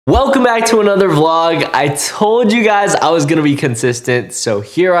Welcome back to another vlog. I told you guys I was gonna be consistent, so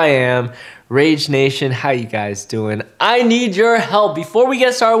here I am. Rage Nation, how you guys doing? I need your help. Before we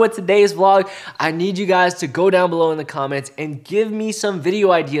get started with today's vlog, I need you guys to go down below in the comments and give me some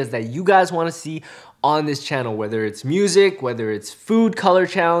video ideas that you guys wanna see on this channel, whether it's music, whether it's food color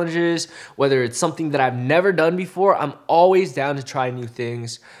challenges, whether it's something that I've never done before. I'm always down to try new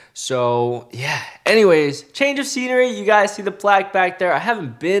things. So yeah, anyways, change of scenery. You guys see the plaque back there. I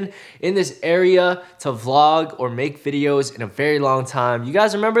haven't been in this area to vlog or make videos in a very long time. You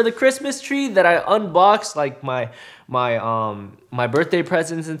guys remember the Christmas tree that I unboxed, like my birthday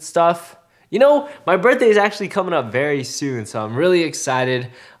presents and stuff? You know, my birthday is actually coming up very soon, so I'm really excited.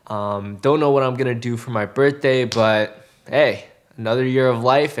 Don't know what I'm gonna do for my birthday, but hey, another year of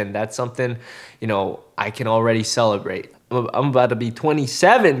life, and that's something, you know, I can already celebrate. I'm about to be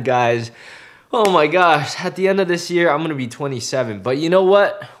 27, guys. Oh my gosh, at the end of this year, I'm gonna be 27. But you know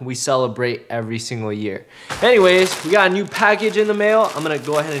what? We celebrate every single year. Anyways, we got a new package in the mail. I'm gonna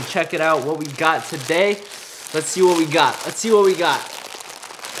go ahead and check it out, what we got today. Let's see what we got. Let's see what we got.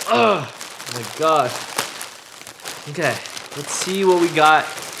 Oh my gosh. Okay, let's see what we got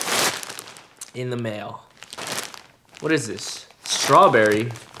in the mail. What is this?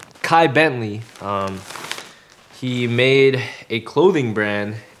 Strawberry. Kai Bentley. He made a clothing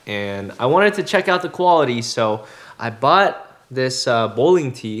brand, and I wanted to check out the quality, so I bought this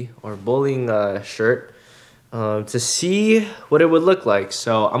bowling tee or bowling shirt to see what it would look like.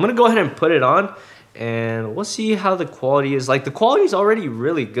 So I'm gonna go ahead and put it on, and we'll see how the quality is. Like, the quality is already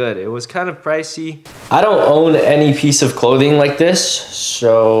really good. It was kind of pricey. I don't own any piece of clothing like this,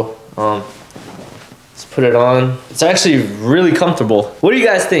 so put it on. It's actually really comfortable. What do you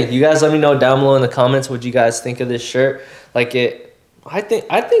guys think? You guys let me know down below in the comments what you guys think of this shirt. Like, I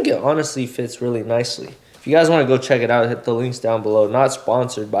think it honestly fits really nicely. If you guys want to go check it out, hit the links down below. Not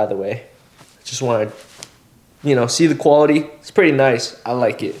sponsored, by the way. I just want to, you know, see the quality. It's pretty nice. I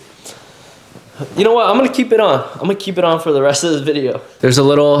like it. You know what? I'm gonna keep it on. I'm gonna keep it on for the rest of this video. There's a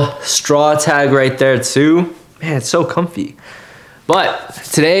little straw tag right there too. Man, it's so comfy. But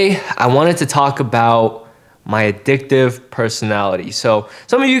today I wanted to talk about my addictive personality. So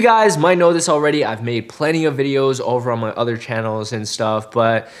some of you guys might know this already. I've made plenty of videos over on my other channels and stuff,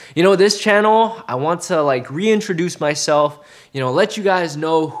 but you know, this channel, I want to like reintroduce myself, you know, let you guys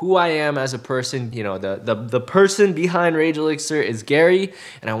know who I am as a person. You know, the person behind Rage Elixir is Gary,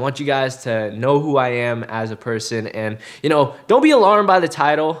 and I want you guys to know who I am as a person. And you know, don't be alarmed by the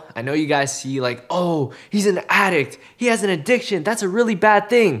title. I know you guys see like, oh, he's an addict, he has an addiction, that's a really bad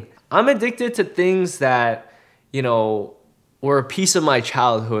thing. I'm addicted to things that, you know, were a piece of my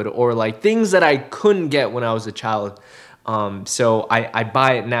childhood, or like things that I couldn't get when I was a child. So I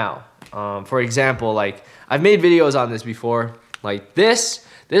buy it now. For example, like, I've made videos on this before. Like this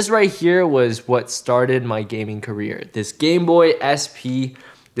right here was what started my gaming career. This Game Boy SP,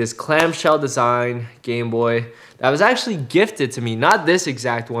 this clamshell design Game Boy that was actually gifted to me. Not this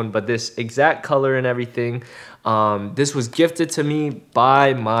exact one, but this exact color and everything. This was gifted to me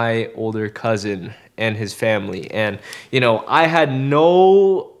by my older cousin and his family. And you know, I had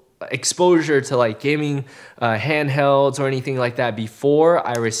no exposure to like gaming handhelds or anything like that before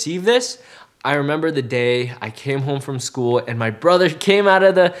I received this. I remember the day I came home from school and my brother came out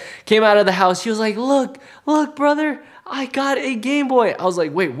of the house. He was like, look brother, I got a Game Boy. I was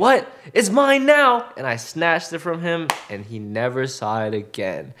like, wait, what? It's mine now. And I snatched it from him, and he never saw it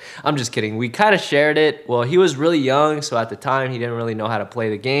again. I'm just kidding. We kind of shared it. Well, he was really young, so at the time, he didn't really know how to play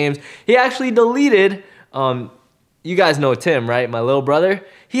the games. He actually deleted, you guys know Tim, right? My little brother.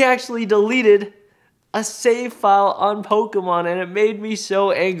 He actually deleted a save file on Pokemon, and it made me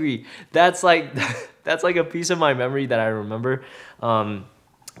so angry. That's like, that's like a piece of my memory that I remember.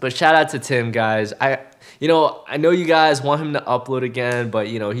 But shout out to Tim, guys. You know, I know you guys want him to upload again, but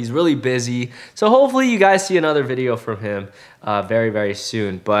you know, he's really busy. So hopefully you guys see another video from him very, very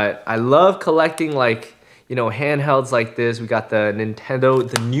soon. But I love collecting, like, you know, handhelds like this. We got the new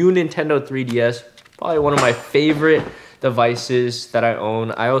Nintendo 3DS, probably one of my favorite devices that I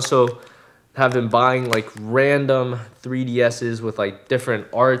own. I also have been buying like random 3DSs with like different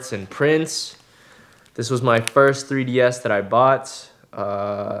arts and prints. This was my first 3DS that I bought.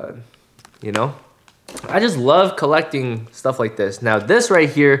 You know, I just love collecting stuff like this. Now this right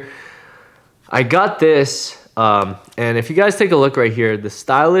here, I got this, and if you guys take a look right here, the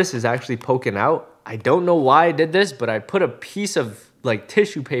stylus is actually poking out. I don't know why I did this, but I put a piece of like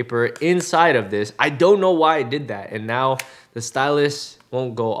tissue paper inside of this. I don't know why I did that, and now the stylus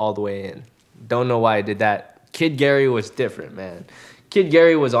won't go all the way in. Don't know why I did that. Kid Gary was different, man. Kid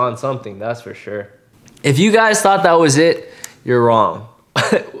Gary was on something, that's for sure. If you guys thought that was it, you're wrong.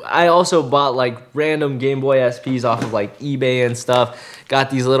 I also bought like random Game Boy SPs off of like eBay and stuff. Got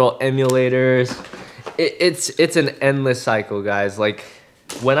these little emulators. It's an endless cycle, guys. Like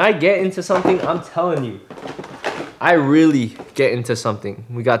when I get into something, I'm telling you, I really get into something.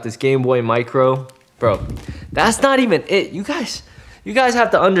 We got this Game Boy Micro. Bro, that's not even it. You guys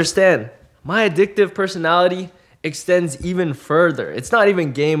have to understand, my addictive personality extends even further. It's not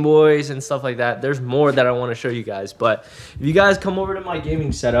even Game Boys and stuff like that. There's more that I want to show you guys. But if you guys come over to my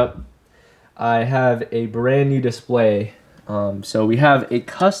gaming setup, I have a brand new display. So we have a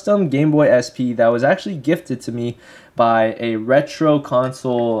custom Game Boy SP that was actually gifted to me by a retro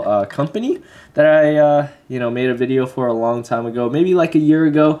console company that I made a video for a long time ago, maybe like a year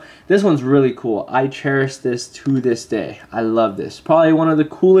ago. This one's really cool. I cherish this to this day. I love this. Probably one of the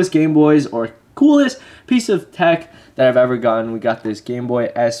coolest Game Boys or coolest piece of tech that I've ever gotten. We got this Game Boy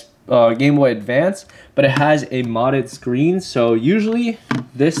Advance, but it has a modded screen. So usually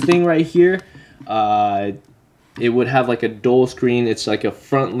this thing right here, it would have like a dull screen. It's like a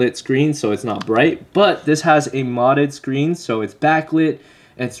front lit screen, so it's not bright, but this has a modded screen, so it's backlit,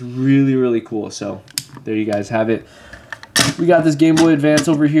 and it's really, really cool. So there you guys have it. We got this Game Boy Advance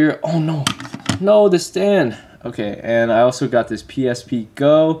over here. Oh no, the stand. Okay, and I also got this PSP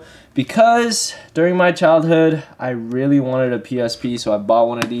Go because during my childhood, I really wanted a PSP, so I bought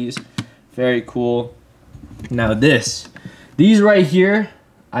one of these. Very cool. Now these right here,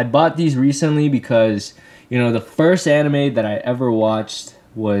 I bought these recently because, you know, the first anime that I ever watched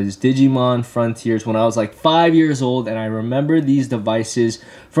was Digimon Frontiers when I was like 5 years old, and I remember these devices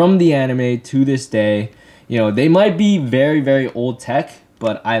from the anime to this day. You know, they might be very, very old tech,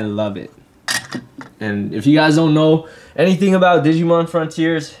 but I love it. And if you guys don't know anything about Digimon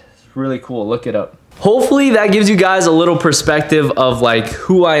Frontiers, it's really cool. Look it up. Hopefully that gives you guys a little perspective of like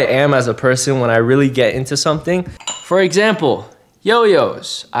who I am as a person when I really get into something. For example,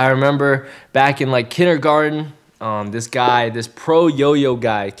 yo-yos. I remember back in like kindergarten, this pro yo-yo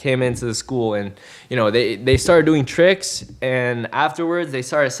guy came into the school, and you know, they started doing tricks, and afterwards they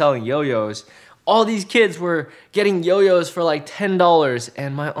started selling yo-yos. All these kids were getting yo-yos for like $10,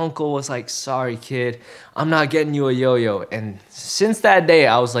 and my uncle was like, sorry kid, I'm not getting you a yo-yo. And since that day,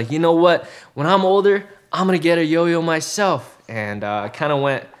 I was like, you know what, when I'm older, I'm gonna get a yo-yo myself. And I kind of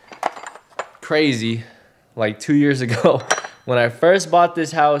went crazy like 2 years ago when I first bought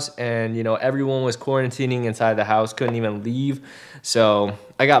this house, and you know, everyone was quarantining inside the house, couldn't even leave. So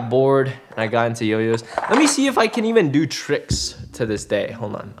I got bored and I got into yo-yos. Let me see if I can even do tricks to this day.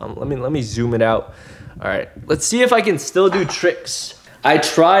 Hold on, let me zoom it out. All right, let's see if I can still do tricks. I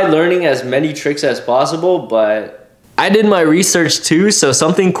tried learning as many tricks as possible, but I did my research too. So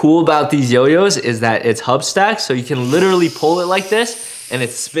something cool about these yo-yos is that it's hub stacked, so you can literally pull it like this and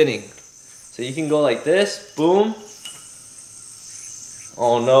it's spinning. So you can go like this, boom.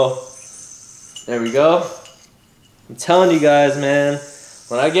 Oh no, there we go. I'm telling you guys, man,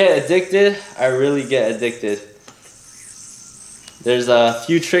 when I get addicted, I really get addicted. There's a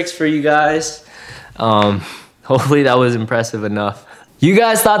few tricks for you guys. Hopefully that was impressive enough. You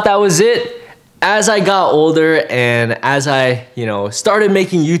guys thought that was it? As I got older and as I, you know, started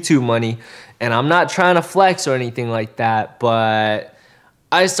making YouTube money, and I'm not trying to flex or anything like that, but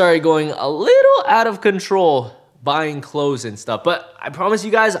I started going a little out of control buying clothes and stuff. But I promise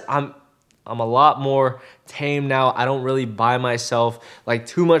you guys, I'm a lot more tame now. I don't really buy myself like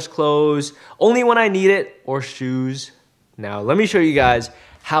too much clothes, only when I need it, or shoes. Now, let me show you guys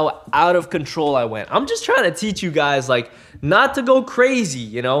how out of control I went. I'm just trying to teach you guys like not to go crazy,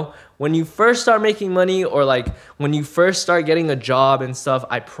 you know? When you first start making money, or like when you first start getting a job and stuff,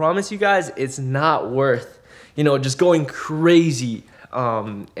 I promise you guys it's not worth, you know, just going crazy.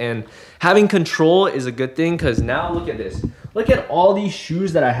 And having control is a good thing, because now look at this. Look at all these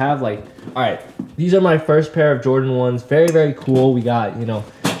shoes that I have. Like, all right, these are my first pair of Jordan 1s. Very, very cool. We got, you know,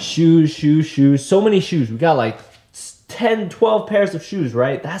 shoes, so many shoes. We got like 10, 12 pairs of shoes,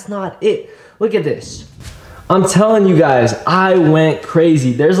 right? That's not it. Look at this. I'm telling you guys, I went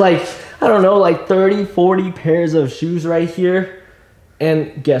crazy. There's like, I don't know, like 30, 40 pairs of shoes right here.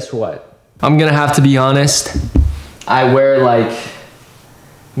 And guess what? I'm gonna have to be honest. I wear like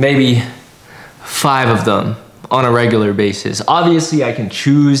maybe 5 of them on a regular basis. Obviously, I can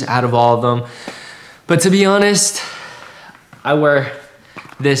choose out of all of them, but to be honest, I wear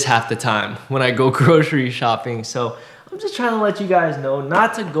this half the time when I go grocery shopping. So I'm just trying to let you guys know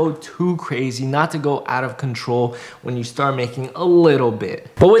not to go too crazy, not to go out of control when you start making a little bit.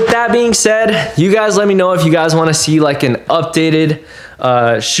 But with that being said, you guys let me know if you guys want to see like an updated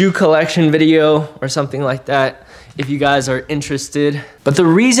shoe collection video or something like that, if you guys are interested. But the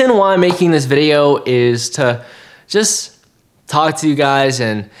reason why I'm making this video is to just talk to you guys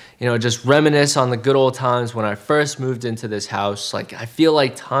and, just reminisce on the good old times when I first moved into this house. Like, I feel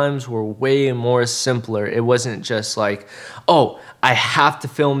like times were way more simpler. It wasn't just like, oh, I have to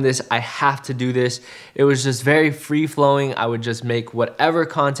film this, I have to do this. It was just very free flowing. I would just make whatever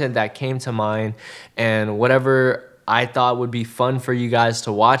content that came to mind, and whatever I thought would be fun for you guys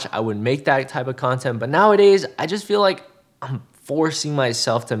to watch, I would make that type of content. But nowadays, I just feel like I'm forcing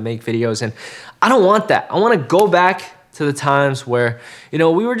myself to make videos, and I don't want that. I want to go back to the times where,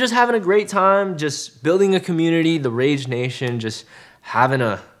 we were just having a great time, just building a community, the Rage Nation, just having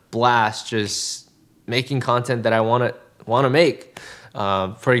a blast, just making content that I want to make.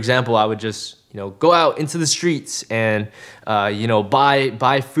 For example, I would just, go out into the streets and,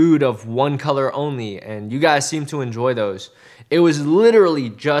 buy food of one color only, and you guys seem to enjoy those. It was literally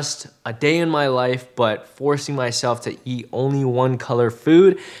just a day in my life, but forcing myself to eat only one color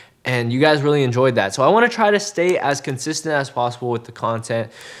food, and you guys really enjoyed that. So I want to try to stay as consistent as possible with the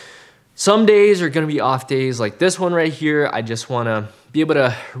content. Some days are going to be off days like this one right here. I just want to be able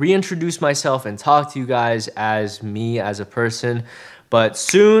to reintroduce myself and talk to you guys as me, as a person. But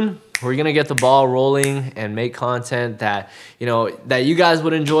soon we're going to get the ball rolling and make content that, that you guys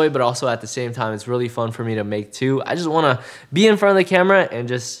would enjoy, but also at the same time, it's really fun for me to make too. I just want to be in front of the camera and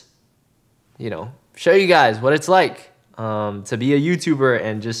just, show you guys what it's like to be a YouTuber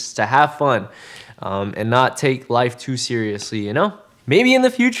and just to have fun and not take life too seriously, Maybe in the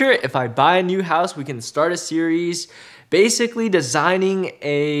future, if I buy a new house, we can start a series basically designing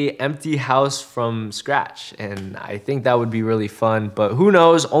a empty house from scratch. And I think that would be really fun, but who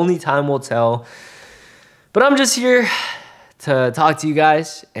knows? Only time will tell. But I'm just here to talk to you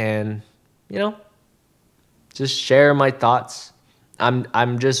guys and, just share my thoughts. I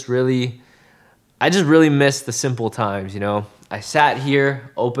just really miss the simple times, I sat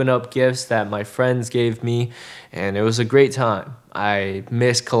here, opened up gifts that my friends gave me, and it was a great time. I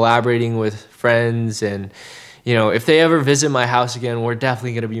miss collaborating with friends, and if they ever visit my house again, we're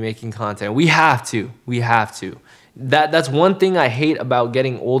definitely going to be making content. We have to. That's one thing I hate about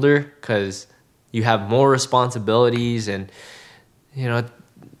getting older, because you have more responsibilities, and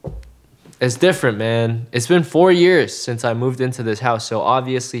it's different, man. It's been 4 years since I moved into this house, so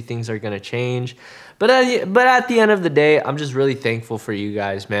obviously things are going to change. But at the end of the day, I'm just really thankful for you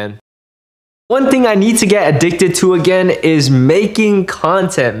guys, man. One thing I need to get addicted to again is making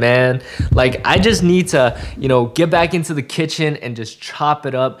content, man. Like, I just need to, get back into the kitchen and just chop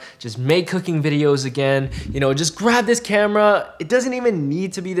it up, just make cooking videos again, just grab this camera. It doesn't even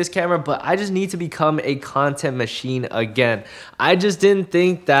need to be this camera, but I just need to become a content machine again. I just didn't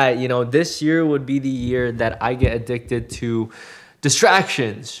think that, this year would be the year that I get addicted to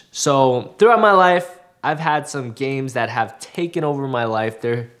distractions. So throughout my life, I've had some games that have taken over my life.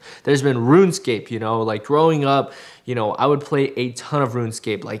 There's been RuneScape, like growing up, I would play a ton of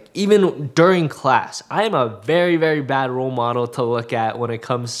RuneScape, like even during class. I am a very, very bad role model to look at when it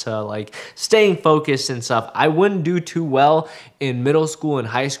comes to like staying focused and stuff. I wouldn't do too well in middle school and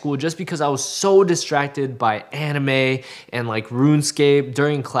high school just because I was so distracted by anime and like RuneScape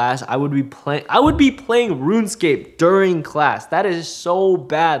during class. I would be playing RuneScape during class. That is so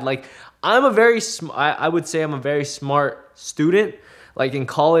bad. Like, I would say I'm a very smart student. Like in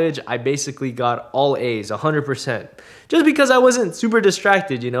college, I basically got all A's, 100%. Just because I wasn't super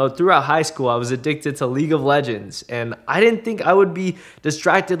distracted, Throughout high school, I was addicted to League of Legends, and I didn't think I would be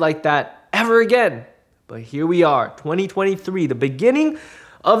distracted like that ever again. But here we are, 2023, the beginning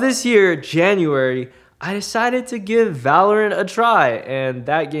of this year, January, I decided to give Valorant a try, and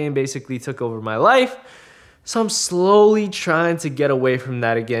that game basically took over my life. So I'm slowly trying to get away from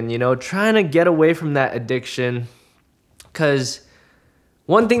that again, trying to get away from that addiction. Because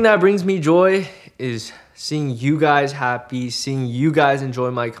one thing that brings me joy is seeing you guys happy, seeing you guys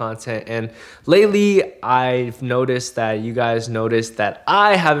enjoy my content. And lately, I've noticed that you guys noticed that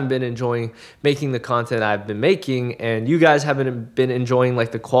I haven't been enjoying making the content I've been making, and you guys haven't been enjoying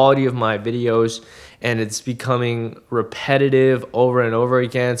like the quality of my videos, and it's becoming repetitive over and over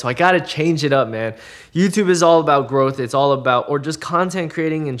again. So I gotta change it up, man. YouTube is all about growth. It's all about, or just content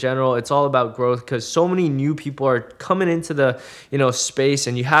creating in general, it's all about growth, because so many new people are coming into the, space,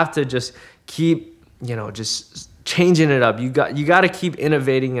 and you have to just keep, just changing it up. You got to keep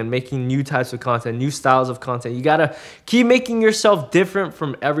innovating and making new types of content, new styles of content. You got to keep making yourself different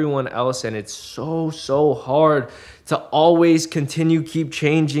from everyone else, and it's so hard to always keep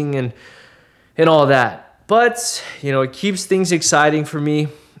changing and all that. But, it keeps things exciting for me.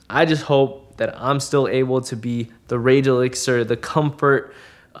 I just hope that I'm still able to be the Rage Elixir, the comfort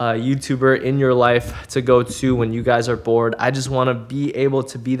YouTuber in your life to go to when you guys are bored. I just want to be able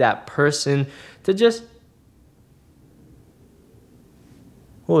to be that person to just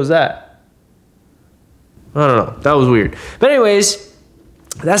What was that? I don't know. That was weird. But anyways,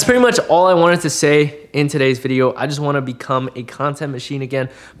 that's pretty much all I wanted to say in today's video. I just want to become a content machine again,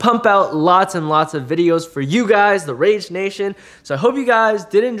 pump out lots and lots of videos for you guys, the Rage Nation. So I hope you guys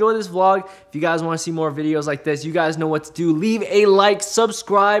did enjoy this vlog. If you guys want to see more videos like this, you guys know what to do. Leave a like,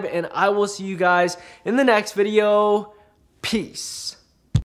 subscribe, and I will see you guys in the next video. Peace.